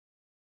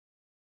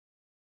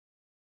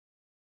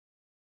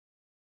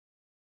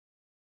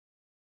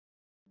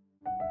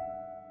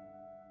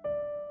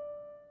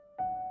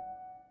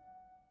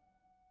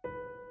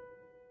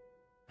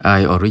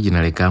I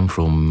originally come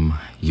from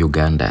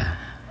Uganda.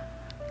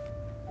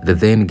 The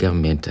then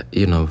government,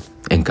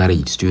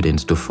 encouraged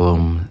students to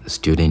form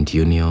student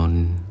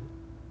union.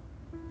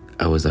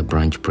 I was a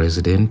branch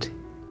president.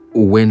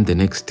 When the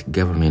next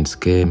governments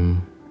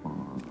came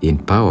in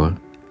power,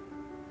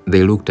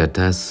 they looked at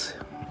us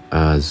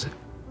as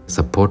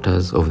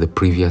supporters of the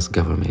previous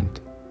government.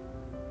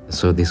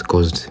 So this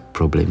caused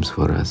problems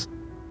for us.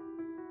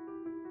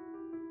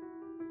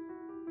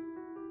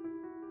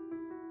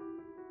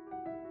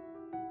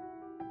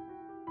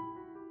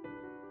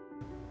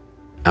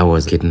 I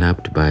was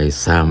kidnapped by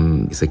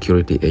some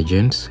security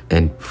agents,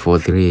 and for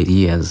 3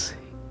 years,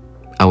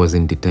 I was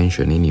in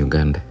detention in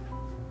Uganda.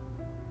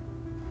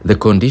 The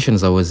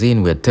conditions I was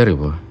in were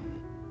terrible.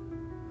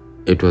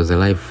 It was a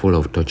life full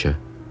of torture.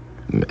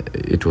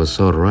 It was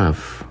so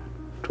rough.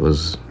 It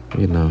was,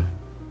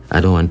 I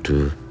don't want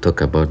to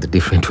talk about the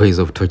different ways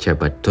of torture,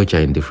 but torture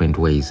in different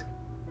ways.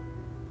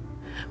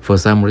 For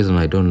some reason,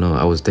 I don't know,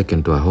 I was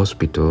taken to a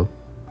hospital,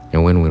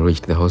 and when we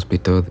reached the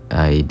hospital,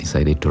 I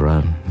decided to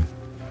run.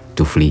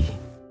 To flee.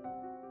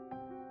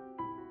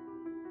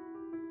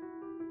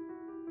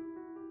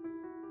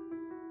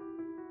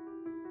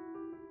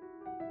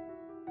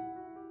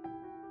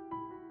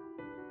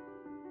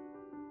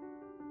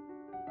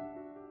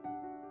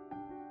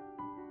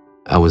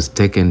 I was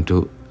taken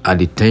to a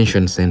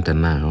detention center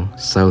now,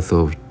 south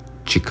of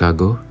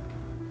Chicago.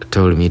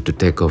 Told me to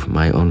take off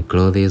my own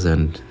clothes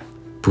and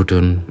put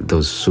on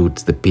those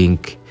suits, the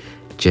pink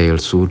jail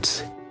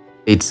suits.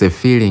 It's a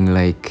feeling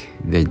like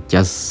they're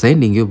just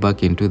sending you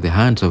back into the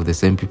hands of the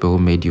same people who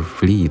made you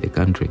flee the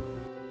country.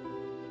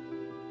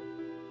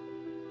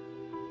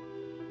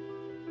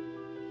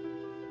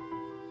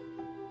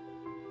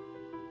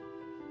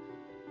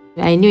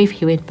 I knew if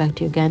he went back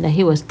to Uganda,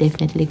 he was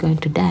definitely going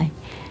to die.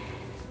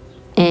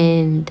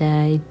 And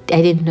I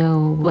didn't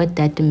know what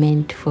that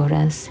meant for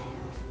us.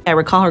 I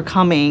recall her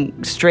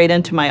coming straight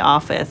into my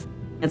office.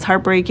 It's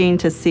heartbreaking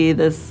to see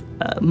this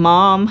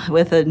mom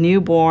with a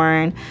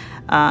newborn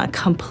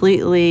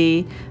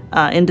completely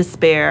in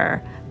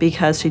despair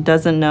because she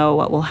doesn't know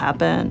what will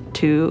happen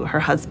to her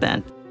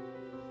husband.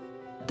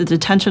 The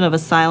detention of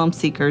asylum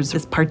seekers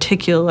is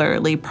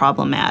particularly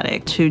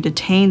problematic. To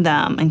detain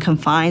them and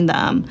confine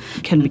them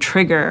can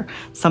trigger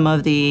some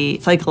of the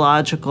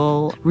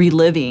psychological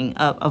reliving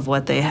of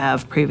what they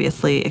have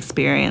previously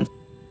experienced.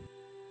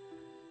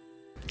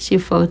 She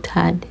fought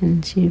hard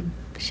and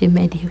she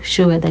made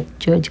sure that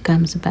George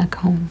comes back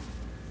home.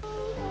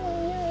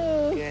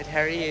 Good, how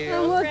are you?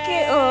 I'm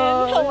okay.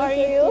 Oh, how are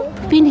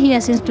you? Been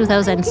here since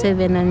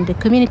 2007 and the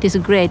community is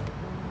great.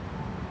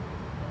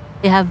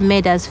 They have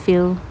made us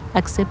feel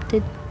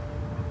accepted,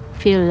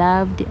 feel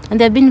loved, and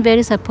they've been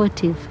very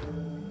supportive.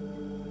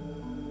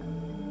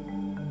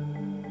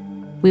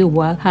 We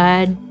work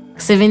hard,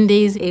 7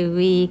 days a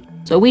week.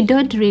 So we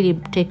don't really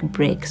take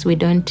breaks. We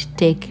don't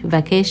take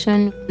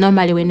vacation.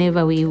 Normally,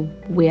 whenever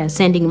we are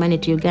sending money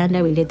to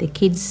Uganda, we let the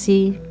kids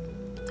see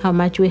how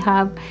much we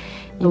have.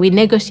 And we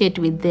negotiate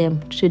with them.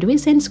 Should we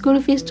send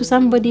school fees to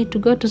somebody to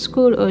go to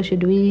school, or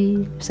should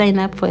we sign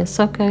up for a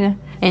soccer?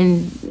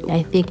 And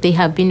I think they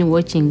have been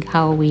watching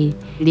how we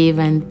live,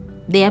 and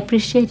they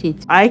appreciate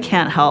it. I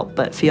can't help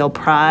but feel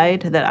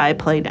pride that I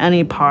played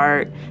any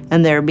part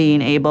in their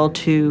being able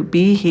to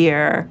be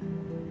here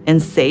in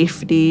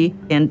safety.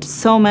 And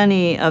so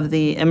many of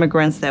the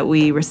immigrants that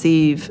we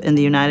receive in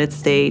the United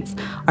States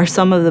are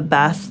some of the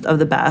best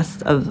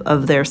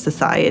of their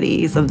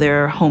societies, of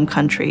their home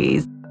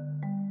countries.